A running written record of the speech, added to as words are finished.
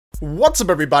What's up,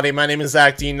 everybody? My name is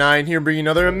ZachD9 here bringing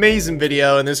another amazing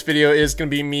video, and this video is going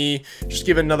to be me just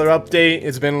giving another update.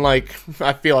 It's been like,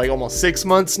 I feel like almost 6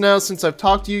 months now since I've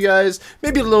talked to you guys.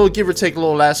 Maybe a little, give or take a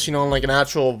little less, you know, like an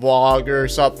actual vlog or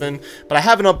something. But I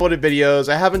haven't uploaded videos.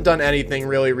 I haven't done anything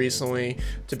really recently,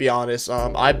 to be honest.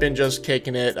 I've been just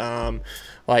kicking it.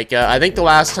 I think the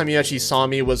last time you actually saw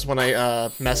me was when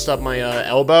I messed up my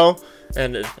elbow.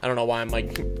 And I don't know why I'm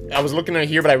like, I was looking at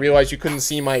here, but I realized you couldn't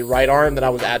see my right arm that I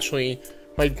was actually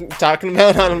like talking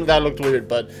about. I don't know, that looked weird,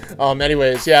 but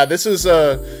anyways, yeah, this is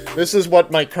what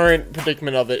my current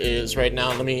predicament of it is right now.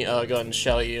 Let me go ahead and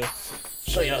show you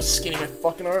how skinny my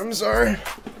fucking arms are.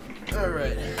 All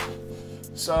right,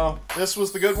 so this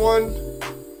was the good one,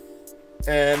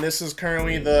 and this is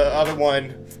currently the other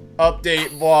one. Update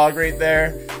vlog right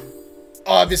there.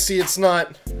 Obviously, it's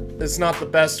not the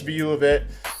best view of it.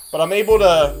 But I'm able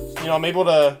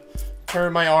to,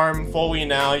 turn my arm fully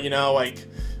now, like,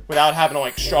 without having to,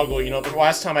 like, struggle, But the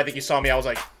last time I think you saw me, I was,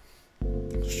 like,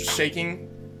 shaking.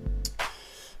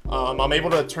 I'm able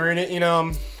to turn it,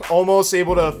 I'm almost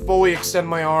able to fully extend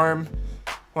my arm.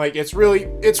 Like, it's really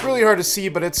hard to see,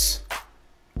 but it's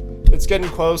getting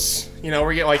close.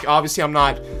 We're getting, like, obviously I'm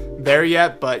not there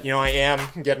yet, but, I am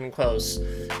getting close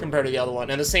compared to the other one.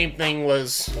 And the same thing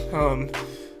was,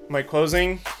 my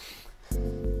closing.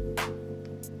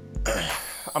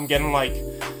 I'm getting like,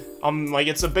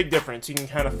 it's a big difference. You can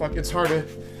kind of it's hard to,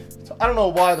 I don't know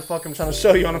why the fuck I'm trying to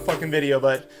show you on a fucking video,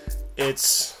 but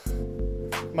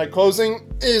my closing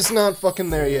is not fucking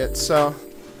there yet, so.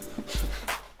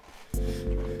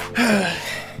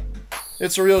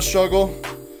 It's a real struggle.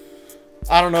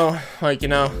 I don't know,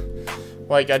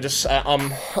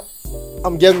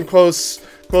 I'm getting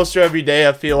closer every day,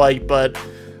 I feel like, but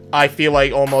I feel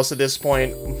like almost at this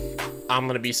point, I'm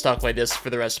gonna be stuck like this for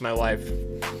the rest of my life.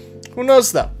 Who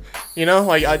knows though?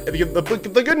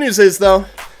 The good news is though,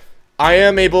 I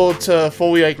am able to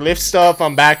fully like lift stuff.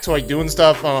 I'm back to like doing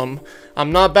stuff. I'm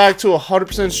not back to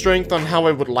 100% strength on how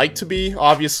I would like to be.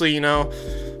 Obviously, I'm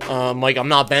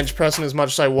not bench pressing as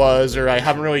much as I was, or I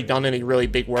haven't really done any really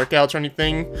big workouts or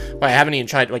anything. I haven't even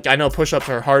tried. Like, I know push-ups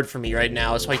are hard for me right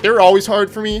now. It's like they're always hard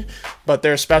for me, but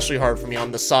they're especially hard for me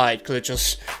on the side because it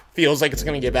just feels like it's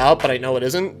gonna give out, but I know it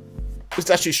isn't. It's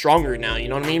actually stronger now, you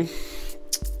know what I mean?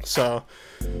 So,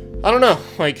 I don't know,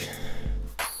 like,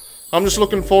 I'm just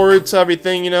looking forward to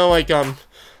everything, I'm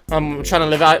trying to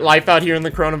live life out here in the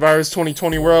coronavirus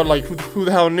 2020 world, like, who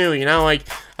the hell knew, like,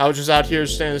 I was just out here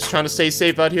just trying to stay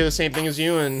safe out here, the same thing as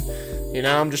you, and,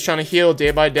 I'm just trying to heal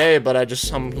day by day, but I'm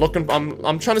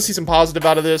trying to see some positive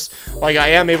out of this. Like, I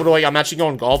am able to, like, I'm actually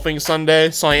going golfing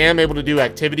Sunday, so I am able to do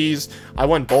activities. I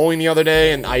went bowling the other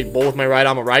day, and I bowl with my right,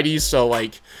 I'm a righty, so,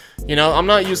 like, I'm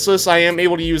not useless. I am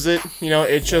able to use it.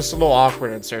 It's just a little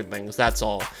awkward in certain things. That's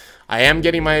all. I am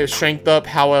getting my strength up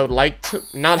how I would like to.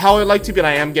 Not how I would like to, but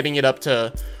I am getting it up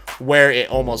to where it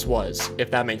almost was,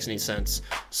 if that makes any sense.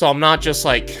 So I'm not just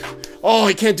like, oh,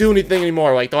 I can't do anything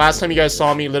anymore. Like, the last time you guys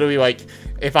saw me, literally, like,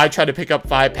 if I tried to pick up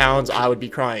 5 pounds, I would be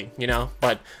crying,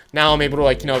 But now I'm able to,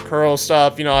 like, curl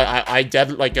stuff. I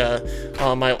did, like,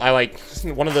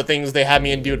 one of the things they had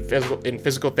me do in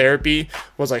physical therapy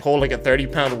was, like, hold, like, a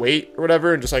 30-pound weight or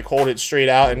whatever and just, like, hold it straight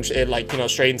out, and it, like,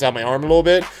 straightens out my arm a little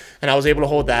bit. And I was able to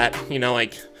hold that,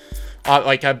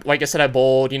 like I said, I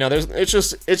bowled, it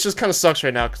just kind of sucks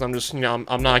right now because I'm just,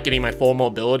 I'm not getting my full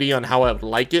mobility on how I would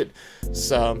like it.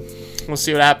 So we'll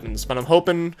see what happens, but I'm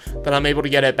hoping that I'm able to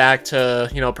get it back to,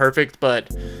 perfect,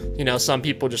 but, some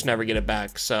people just never get it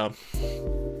back, so.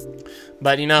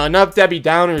 But, enough Debbie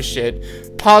Downer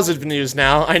shit. Positive news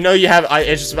now. I know you have,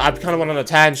 I kind of went on a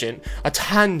tangent,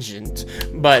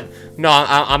 but no,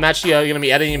 I'm actually going to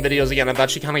be editing videos again. I've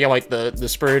actually kind of got, like, the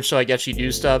spurge, so I can actually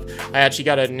do stuff. I actually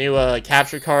got a new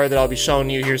capture card that I'll be showing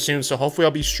you here soon, so hopefully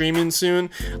I'll be streaming soon.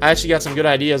 I actually got some good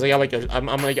ideas. I got, like,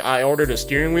 I ordered a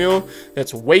steering wheel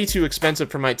that's way too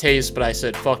expensive for my taste, but I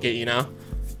said, fuck it,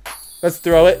 Let's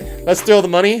throw it. Let's throw the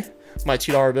money. My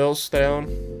 $2 bills that I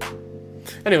own.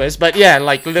 Anyways, but yeah,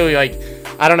 like, literally, like,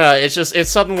 I don't know, it's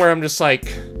something where I'm just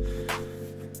like,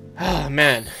 oh,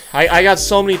 man, I got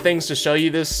so many things to show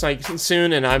you this, like,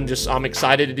 soon, and I'm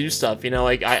excited to do stuff,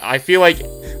 like, I feel like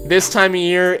this time of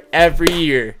year, every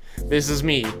year, this is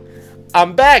me.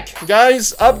 I'm back,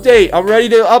 guys, update, I'm ready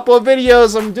to upload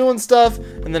videos, I'm doing stuff,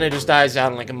 and then it just dies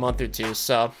out in, like, a month or two,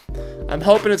 so I'm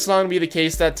hoping it's not going to be the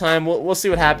case that time. We'll see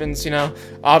what happens,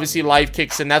 obviously life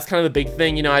kicks in, that's kind of the big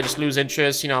thing, I just lose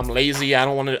interest, I'm lazy, I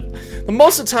don't want to,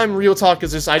 most of the time, real talk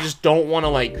is this, I just don't want to,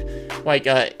 like,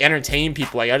 entertain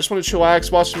people, like, I just want to chillax,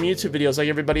 watch some YouTube videos like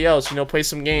everybody else, play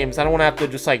some games, I don't want to have to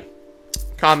just, like,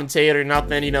 commentate or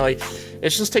nothing, like,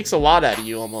 it just takes a lot out of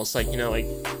you almost, like, like,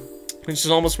 which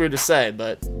is almost weird to say,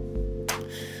 but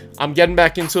I'm getting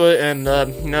back into it, and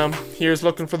you know, here's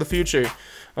looking for the future.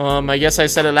 I guess I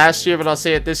said it last year, but I'll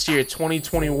say it this year.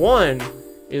 2021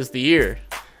 is the year.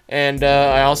 And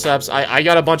I also have, I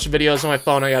got a bunch of videos on my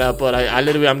phone I gotta upload. I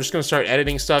literally, I'm just gonna start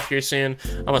editing stuff here soon.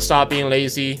 I'm gonna stop being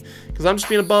lazy, because I'm just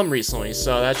being a bum recently.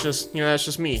 So that's just, you know, that's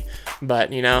just me.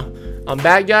 But, you know, I'm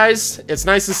back, guys. It's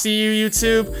nice to see you,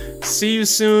 YouTube. See you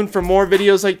soon for more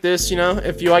videos like this, you know.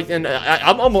 If you like, and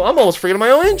I'm almost forgetting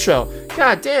my own intro.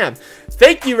 God damn.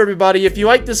 Thank you, everybody. If you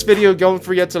like this video, don't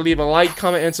forget to leave a like,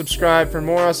 comment, and subscribe for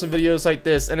more awesome videos like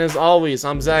this. And as always,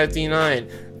 I'm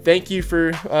Zach-D9. Thank you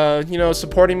for, you know,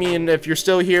 supporting me. And if you're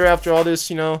still here after all this,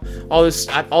 you know,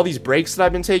 all these breaks that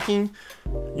I've been taking,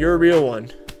 you're a real one.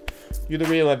 You're the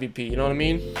real MVP. You know what I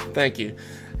mean? Thank you.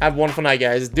 Have a wonderful night,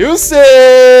 guys.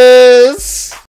 Deuces!